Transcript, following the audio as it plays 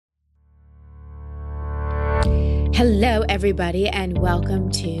Hello, everybody, and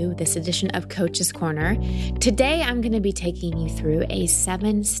welcome to this edition of Coach's Corner. Today, I'm going to be taking you through a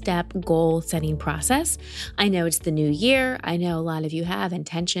 7-step goal setting process. I know it's the new year. I know a lot of you have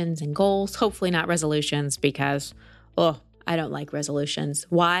intentions and goals, hopefully not resolutions, because, I don't like resolutions.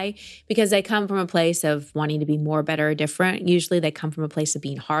 Why? Because they come from a place of wanting to be more, better, or different. Usually they come from a place of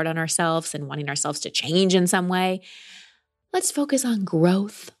being hard on ourselves and wanting ourselves to change in some way. Let's focus on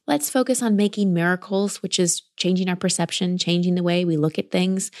growth. Let's focus on making miracles, which is changing our perception, changing the way we look at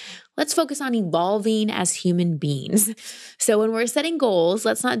things. Let's focus on evolving as human beings. So when we're setting goals,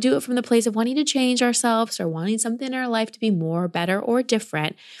 let's not do it from the place of wanting to change ourselves or wanting something in our life to be more, better, or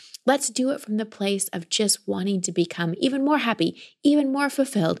different. Let's do it from the place of just wanting to become even more happy, even more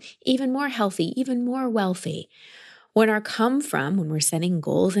fulfilled, even more healthy, even more wealthy. When we're setting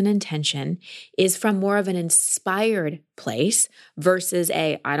goals and intention, is from more of an inspired place versus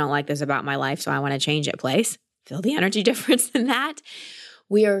I don't like this about my life, so I want to change it place. Feel the energy difference in that?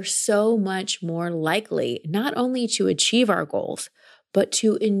 We are so much more likely not only to achieve our goals, but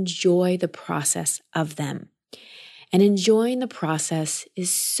to enjoy the process of them. And enjoying the process is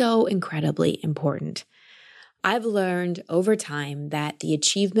so incredibly important. I've learned over time that the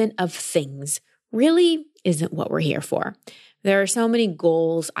achievement of things really isn't what we're here for. There are so many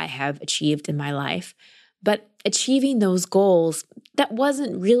goals I have achieved in my life, but achieving those goals, that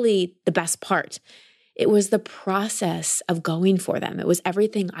wasn't really the best part. It was the process of going for them. It was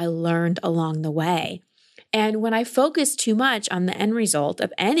everything I learned along the way. And when I focus too much on the end result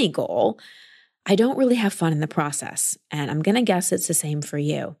of any goal, I don't really have fun in the process. And I'm going to guess it's the same for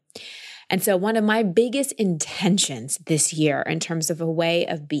you. And so one of my biggest intentions this year in terms of a way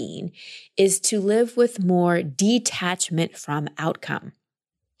of being is to live with more detachment from outcome.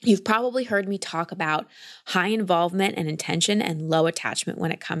 You've probably heard me talk about high involvement and intention and low attachment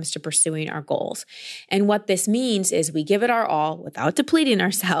when it comes to pursuing our goals. And what this means is we give it our all without depleting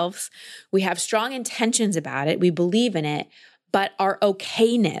ourselves. We have strong intentions about it. We believe in it. But our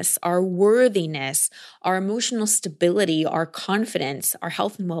okayness, our worthiness, our emotional stability, our confidence, our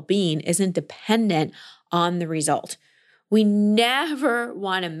health and well-being isn't dependent on the result. We never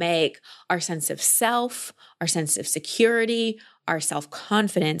want to make our sense of self, our sense of security, our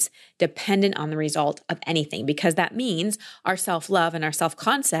self-confidence dependent on the result of anything, because that means our self-love and our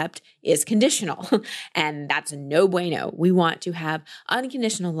self-concept is conditional. And that's no bueno. We want to have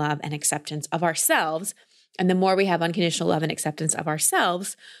unconditional love and acceptance of ourselves. And the more we have unconditional love and acceptance of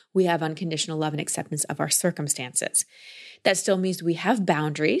ourselves, we have unconditional love and acceptance of our circumstances. That still means we have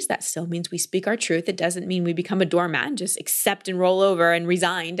boundaries. That still means we speak our truth. It doesn't mean we become a doormat and just accept and roll over and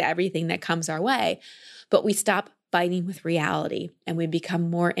resign to everything that comes our way. But we stop fighting with reality and we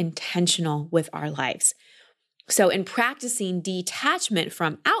become more intentional with our lives. So in practicing detachment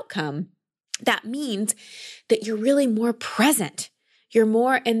from outcome, that means that you're really more present. You're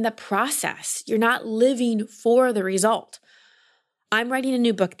more in the process. You're not living for the result. I'm writing a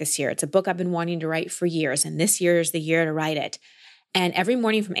new book this year. It's a book I've been wanting to write for years, and this year is the year to write it. And every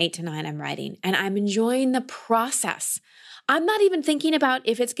morning from 8 to 9, I'm writing, and I'm enjoying the process. I'm not even thinking about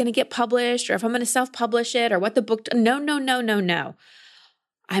if it's going to get published or if I'm going to self-publish it or what the book. No.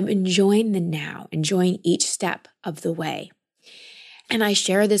 I'm enjoying the now, enjoying each step of the way. And I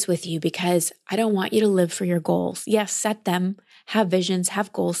share this with you because I don't want you to live for your goals. Yes, set them, have visions,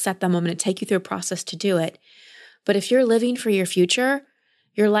 have goals, set them. I'm going to take you through a process to do it. But if you're living for your future,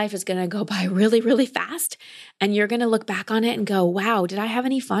 your life is going to go by really, really fast. And you're going to look back on it and go, wow, did I have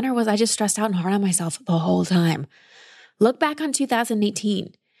any fun or was I just stressed out and hard on myself the whole time? Look back on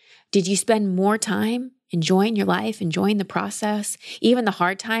 2018. Did you spend more time enjoying your life, enjoying the process? Even the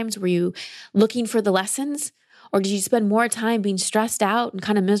hard times, were you looking for the lessons? Or did you spend more time being stressed out and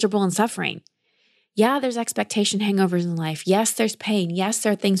kind of miserable and suffering? Yeah, there's expectation hangovers in life. Yes, there's pain. Yes,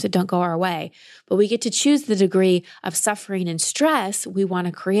 there are things that don't go our way. But we get to choose the degree of suffering and stress we want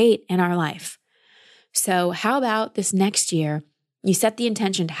to create in our life. So how about this next year, you set the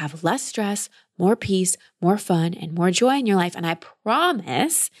intention to have less stress, more peace, more fun, and more joy in your life. And I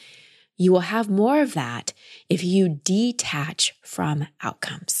promise you will have more of that if you detach from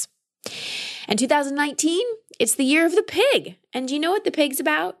outcomes. And 2019, it's the year of the pig. And do you know what the pig's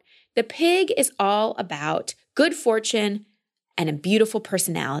about? The pig is all about good fortune and a beautiful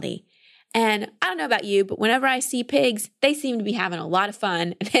personality. And I don't know about you, but whenever I see pigs, they seem to be having a lot of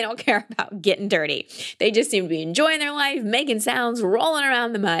fun and they don't care about getting dirty. They just seem to be enjoying their life, making sounds, rolling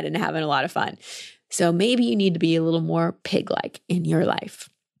around the mud and having a lot of fun. So maybe you need to be a little more pig-like in your life.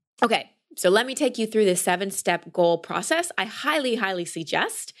 Okay, so let me take you through the 7-step goal process. I highly, highly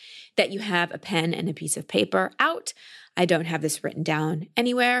suggest that you have a pen and a piece of paper out. I don't have this written down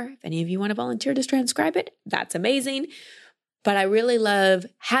anywhere. If any of you want to volunteer to transcribe it, that's amazing. But I really love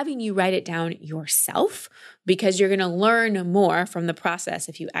having you write it down yourself because you're going to learn more from the process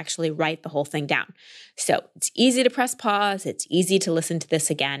if you actually write the whole thing down. So it's easy to press pause. It's easy to listen to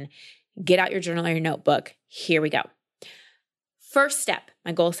this again. Get out your journal or your notebook. Here we go. First step,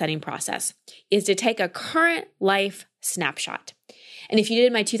 my goal setting process, is to take a current life snapshot. And if you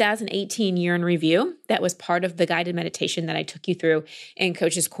did my 2018 year in review, that was part of the guided meditation that I took you through in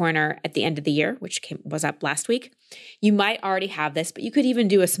Coach's Corner at the end of the year, which was up last week. You might already have this, but you could even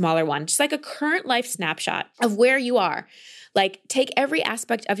do a smaller one, just like a current life snapshot of where you are. Like take every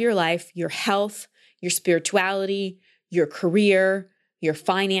aspect of your life, your health, your spirituality, your career, your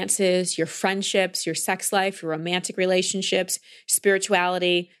finances, your friendships, your sex life, your romantic relationships,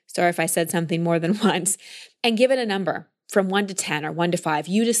 spirituality. Sorry if I said something more than once, and give it a number. From 1 to 10 or 1 to 5,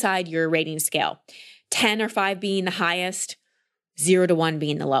 you decide your rating scale. 10 or 5 being the highest, 0 to 1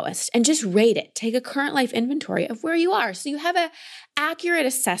 being the lowest. And just rate it. Take a current life inventory of where you are so you have an accurate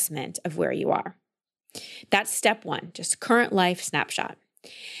assessment of where you are. That's step 1, just current life snapshot.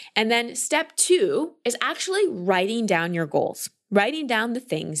 And then step 2 is actually writing down your goals. Writing down the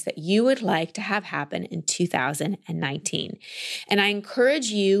things that you would like to have happen in 2019. And I encourage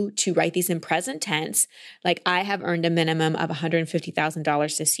you to write these in present tense, like I have earned a minimum of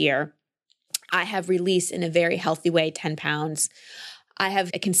 $150,000 this year. I have released in a very healthy way 10 pounds. I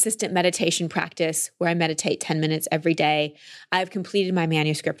have a consistent meditation practice where I meditate 10 minutes every day. I've completed my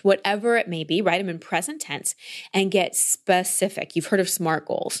manuscript, whatever it may be, write them in present tense and get specific. You've heard of SMART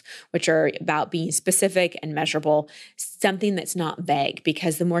goals, which are about being specific and measurable, something that's not vague,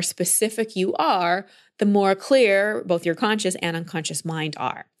 because the more specific you are, the more clear both your conscious and unconscious mind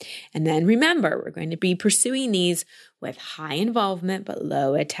are. And then remember, we're going to be pursuing these with high involvement but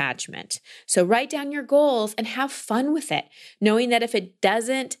low attachment. So write down your goals and have fun with it, knowing that if it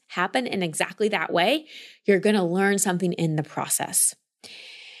doesn't happen in exactly that way, you're going to learn something in the process.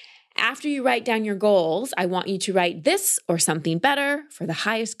 After you write down your goals, I want you to write this or something better for the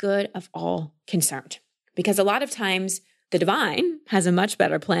highest good of all concerned. Because a lot of times the divine has a much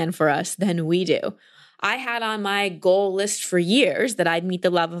better plan for us than we do. I had on my goal list for years that I'd meet the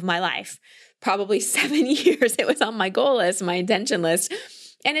love of my life. Probably 7 years it was on my goal list, my intention list,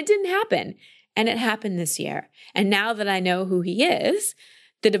 and it didn't happen. And it happened this year. And now that I know who he is,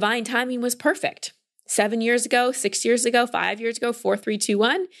 the divine timing was perfect. 7 years ago, 6 years ago, 5 years ago, 4, 3, 2,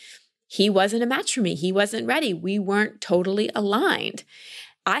 1, he wasn't a match for me. He wasn't ready. We weren't totally aligned.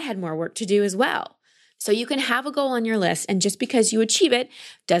 I had more work to do as well. So you can have a goal on your list, and just because you achieve it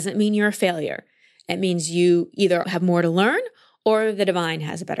doesn't mean you're a failure. It means you either have more to learn or the divine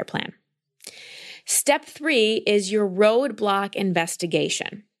has a better plan. Step 3 is your roadblock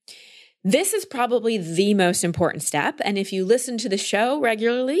investigation. This is probably the most important step, and if you listen to the show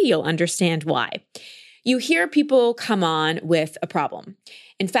regularly, you'll understand why. You hear people come on with a problem.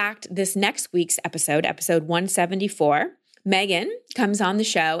 In fact, this next week's episode 174, Megan comes on the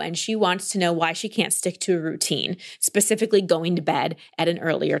show and she wants to know why she can't stick to a routine, specifically going to bed at an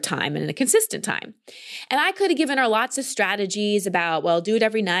earlier time and a consistent time. And I could have given her lots of strategies about, well, do it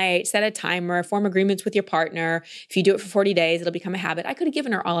every night, set a timer, form agreements with your partner. If you do it for 40 days, it'll become a habit. I could have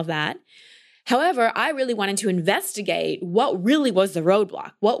given her all of that. However, I really wanted to investigate what really was the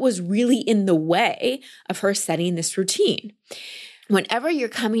roadblock, what was really in the way of her setting this routine. Whenever you're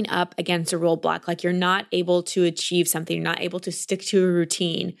coming up against a roadblock, like you're not able to achieve something, you're not able to stick to a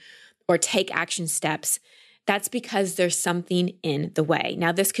routine or take action steps, that's because there's something in the way.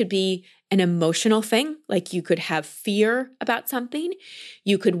 Now, this could be an emotional thing, like you could have fear about something.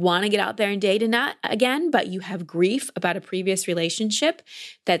 You could want to get out there and date again, but you have grief about a previous relationship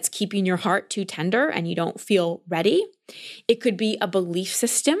that's keeping your heart too tender and you don't feel ready. It could be a belief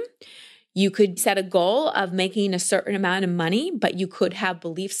system. You could set a goal of making a certain amount of money, but you could have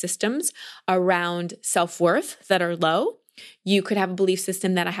belief systems around self-worth that are low. You could have a belief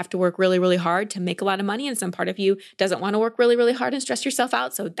system that I have to work really, really hard to make a lot of money, and some part of you doesn't want to work really, really hard and stress yourself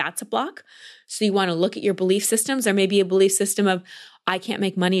out, so that's a block. So you want to look at your belief systems. There may be a belief system of, I can't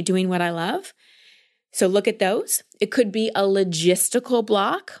make money doing what I love. So look at those. It could be a logistical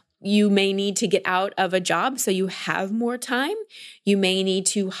block. You may need to get out of a job so you have more time. You may need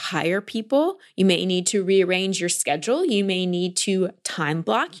to hire people. You may need to rearrange your schedule. You may need to time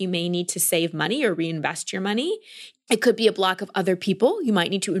block. You may need to save money or reinvest your money. It could be a block of other people. You might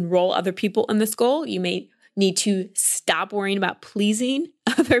need to enroll other people in this goal. You may need to stop worrying about pleasing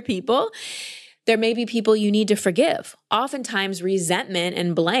other people. There may be people you need to forgive. Oftentimes, resentment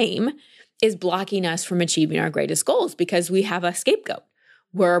and blame is blocking us from achieving our greatest goals because we have a scapegoat.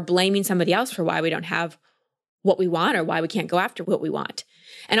 We're blaming somebody else for why we don't have what we want or why we can't go after what we want.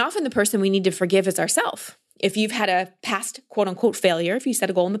 And often the person we need to forgive is ourselves. If you've had a past quote unquote failure, if you set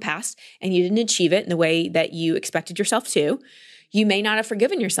a goal in the past and you didn't achieve it in the way that you expected yourself to, you may not have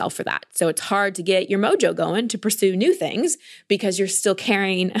forgiven yourself for that. So it's hard to get your mojo going to pursue new things because you're still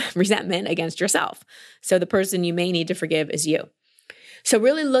carrying resentment against yourself. So the person you may need to forgive is you. So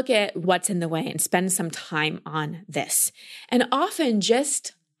really look at what's in the way and spend some time on this. And often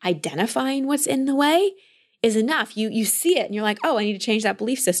just identifying what's in the way is enough. You see it and you're like, oh, I need to change that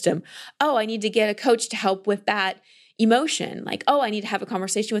belief system. Oh, I need to get a coach to help with that emotion. Like, oh, I need to have a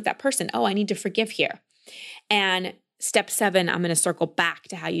conversation with that person. Oh, I need to forgive here. And step 7, I'm going to circle back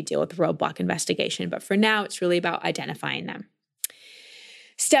to how you deal with the roadblock investigation. But for now, it's really about identifying them.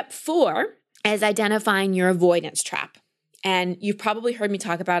 Step 4 is identifying your avoidance trap. And you've probably heard me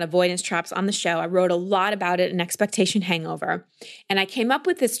talk about avoidance traps on the show. I wrote a lot about it in Expectation Hangover. And I came up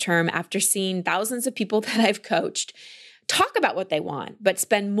with this term after seeing thousands of people that I've coached talk about what they want, but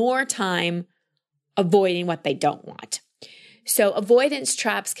spend more time avoiding what they don't want. So avoidance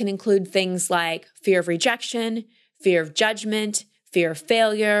traps can include things like fear of rejection, fear of judgment, fear of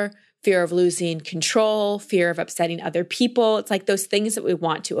failure, fear of losing control, fear of upsetting other people. It's like those things that we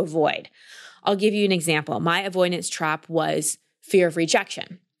want to avoid. I'll give you an example. My avoidance trap was fear of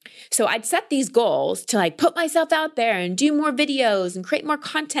rejection. So I'd set these goals to like put myself out there and do more videos and create more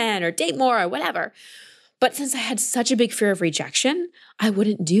content or date more or whatever. But since I had such a big fear of rejection, I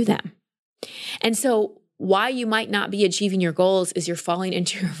wouldn't do them. And so why you might not be achieving your goals is you're falling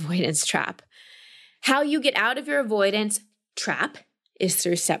into your avoidance trap. How you get out of your avoidance trap is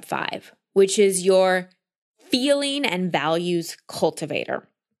through step 5, which is your feeling and values cultivator.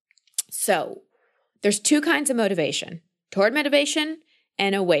 So there's 2 kinds of motivation, toward motivation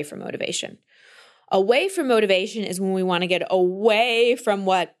and away from motivation. Away from motivation is when we want to get away from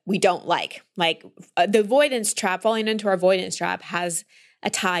what we don't like. Like the avoidance trap, falling into our avoidance trap has a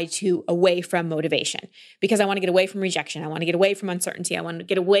tie to away from motivation because I want to get away from rejection. I want to get away from uncertainty. I want to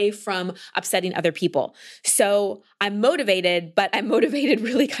get away from upsetting other people. So I'm motivated, but I'm motivated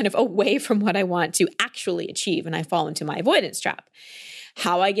really kind of away from what I want to actually achieve. And I fall into my avoidance trap.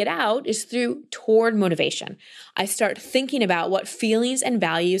 How I get out is through toward motivation. I start thinking about what feelings and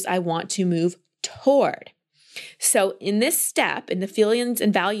values I want to move toward. So in this step, in the feelings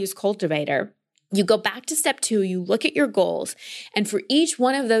and values cultivator, you go back to step 2, you look at your goals, and for each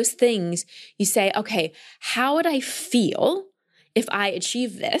one of those things, you say, okay, how would I feel if I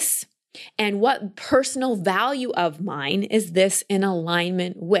achieve this? And what personal value of mine is this in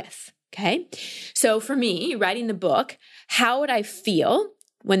alignment with? Okay. So for me, writing the book, how would I feel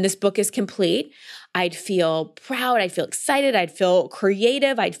when this book is complete? I'd feel proud. I'd feel excited. I'd feel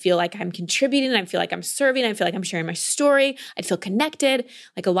creative. I'd feel like I'm contributing. I'd feel like I'm serving. I feel like I'm sharing my story. I'd feel connected,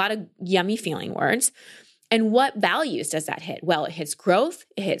 like a lot of yummy feeling words. And what values does that hit? Well, it hits growth,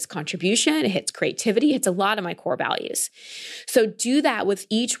 it hits contribution, it hits creativity, it hits a lot of my core values. So do that with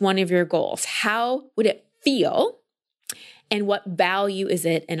each one of your goals. How would it feel? And what value is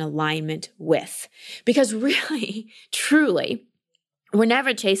it in alignment with? Because really, truly, we're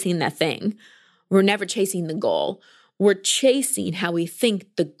never chasing that thing. We're never chasing the goal. We're chasing how we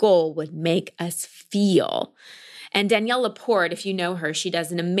think the goal would make us feel. And Danielle Laporte, if you know her, she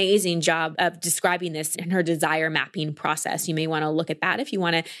does an amazing job of describing this in her desire mapping process. You may want to look at that if you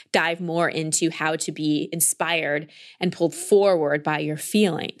want to dive more into how to be inspired and pulled forward by your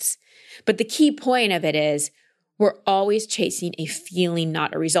feelings. But the key point of it is we're always chasing a feeling,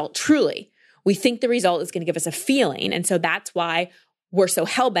 not a result. Truly, we think the result is going to give us a feeling. And so that's why we're so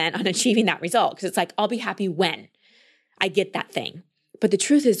hell-bent on achieving that result. Because it's like, I'll be happy when I get that thing. But the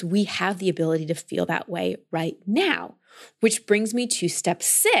truth is we have the ability to feel that way right now, which brings me to step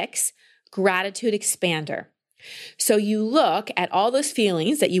 6, gratitude expander. So you look at all those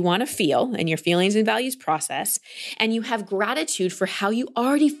feelings that you want to feel in your feelings and values process, and you have gratitude for how you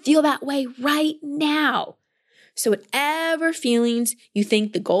already feel that way right now. So whatever feelings you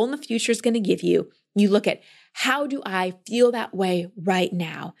think the goal in the future is going to give you, you look at how do I feel that way right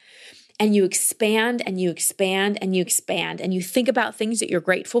now? And you expand and you expand and you expand and you think about things that you're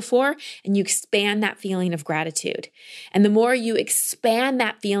grateful for and you expand that feeling of gratitude. And the more you expand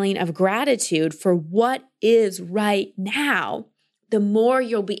that feeling of gratitude for what is right now, the more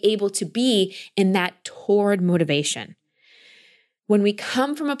you'll be able to be in that toward motivation. When we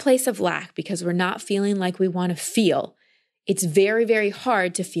come from a place of lack because we're not feeling like we want to feel, it's very, very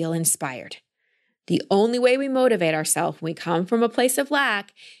hard to feel inspired. The only way we motivate ourselves when we come from a place of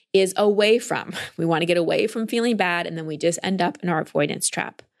lack is away from. We want to get away from feeling bad, and then we just end up in our avoidance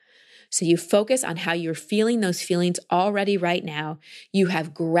trap. So you focus on how you're feeling those feelings already right now. You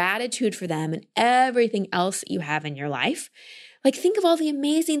have gratitude for them and everything else that you have in your life. Like, think of all the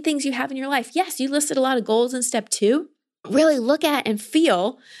amazing things you have in your life. Yes, you listed a lot of goals in step 2. Really look at and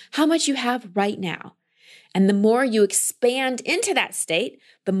feel how much you have right now. And the more you expand into that state,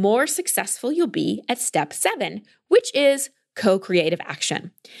 the more successful you'll be at step 7, which is co-creative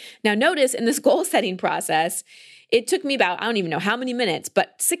action. Now, notice in this goal setting process, it took me about, I don't even know how many minutes,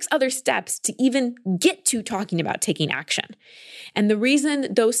 but 6 other steps to even get to talking about taking action. And the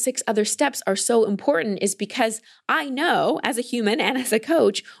reason those 6 other steps are so important is because I know as a human and as a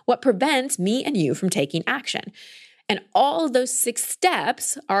coach what prevents me and you from taking action. And all of those 6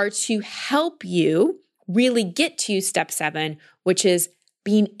 steps are to help you really get to step 7, which is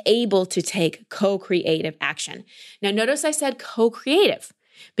being able to take co-creative action. Now, notice I said co-creative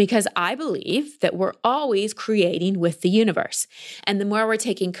because I believe that we're always creating with the universe. And the more we're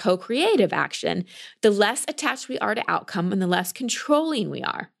taking co-creative action, the less attached we are to outcome and the less controlling we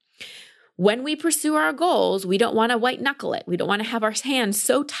are. When we pursue our goals, we don't want to white knuckle it. We don't want to have our hands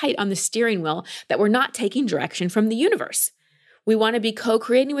so tight on the steering wheel that we're not taking direction from the universe. We want to be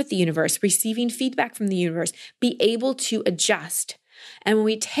co-creating with the universe, receiving feedback from the universe, be able to adjust. And when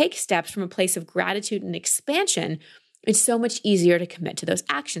we take steps from a place of gratitude and expansion, it's so much easier to commit to those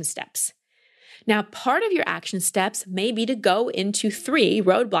action steps. Now, part of your action steps may be to go into 3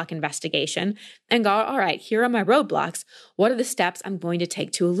 roadblock investigation and go, all right, here are my roadblocks. What are the steps I'm going to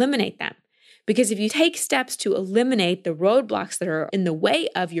take to eliminate them? Because if you take steps to eliminate the roadblocks that are in the way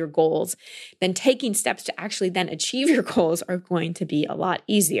of your goals, then taking steps to actually then achieve your goals are going to be a lot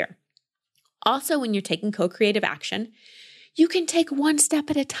easier. Also, when you're taking co-creative action, you can take 1 step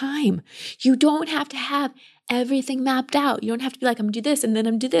at a time. You don't have to have everything mapped out. You don't have to be like, I'm going to do this, and then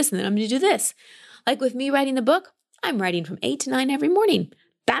I'm going to do this, and then I'm going to do this. Like with me writing the book, I'm writing from 8 to 9 every morning.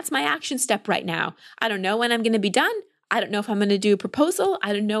 That's my action step right now. I don't know when I'm going to be done. I don't know if I'm going to do a proposal.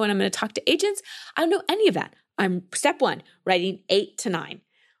 I don't know when I'm going to talk to agents. I don't know any of that. I'm step 1, writing 8 to 9.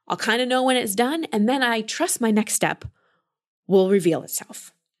 I'll kind of know when it's done, and then I trust my next step will reveal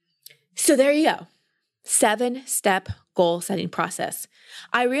itself. So there you go. 7-step goal setting process.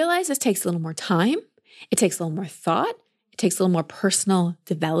 I realize this takes a little more time. It takes a little more thought. It takes a little more personal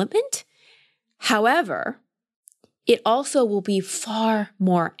development. However, it also will be far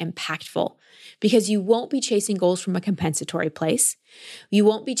more impactful because you won't be chasing goals from a compensatory place. You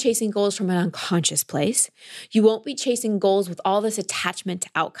won't be chasing goals from an unconscious place. You won't be chasing goals with all this attachment to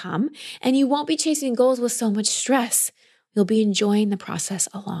outcome, and you won't be chasing goals with so much stress. You'll be enjoying the process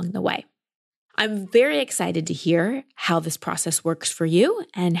along the way. I'm very excited to hear how this process works for you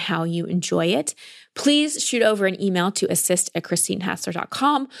and how you enjoy it. Please shoot over an email to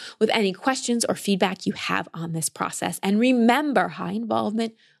assist@christinehassler.com with any questions or feedback you have on this process. And remember, high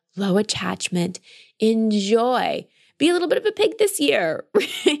involvement, low attachment, enjoy. Be a little bit of a pig this year.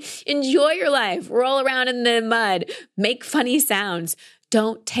 Enjoy your life. Roll around in the mud. Make funny sounds.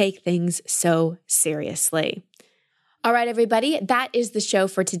 Don't take things so seriously. All right, everybody, that is the show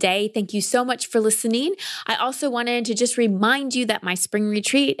for today. Thank you so much for listening. I also wanted to just remind you that my spring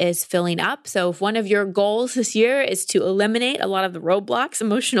retreat is filling up. So if one of your goals this year is to eliminate a lot of the roadblocks,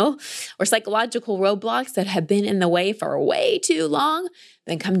 emotional or psychological roadblocks that have been in the way for way too long,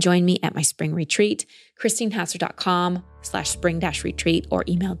 then come join me at my spring retreat, christinehassler.com/spring-retreat, or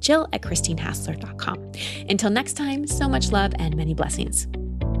email Jill@christinehassler.com. Until next time, so much love and many blessings.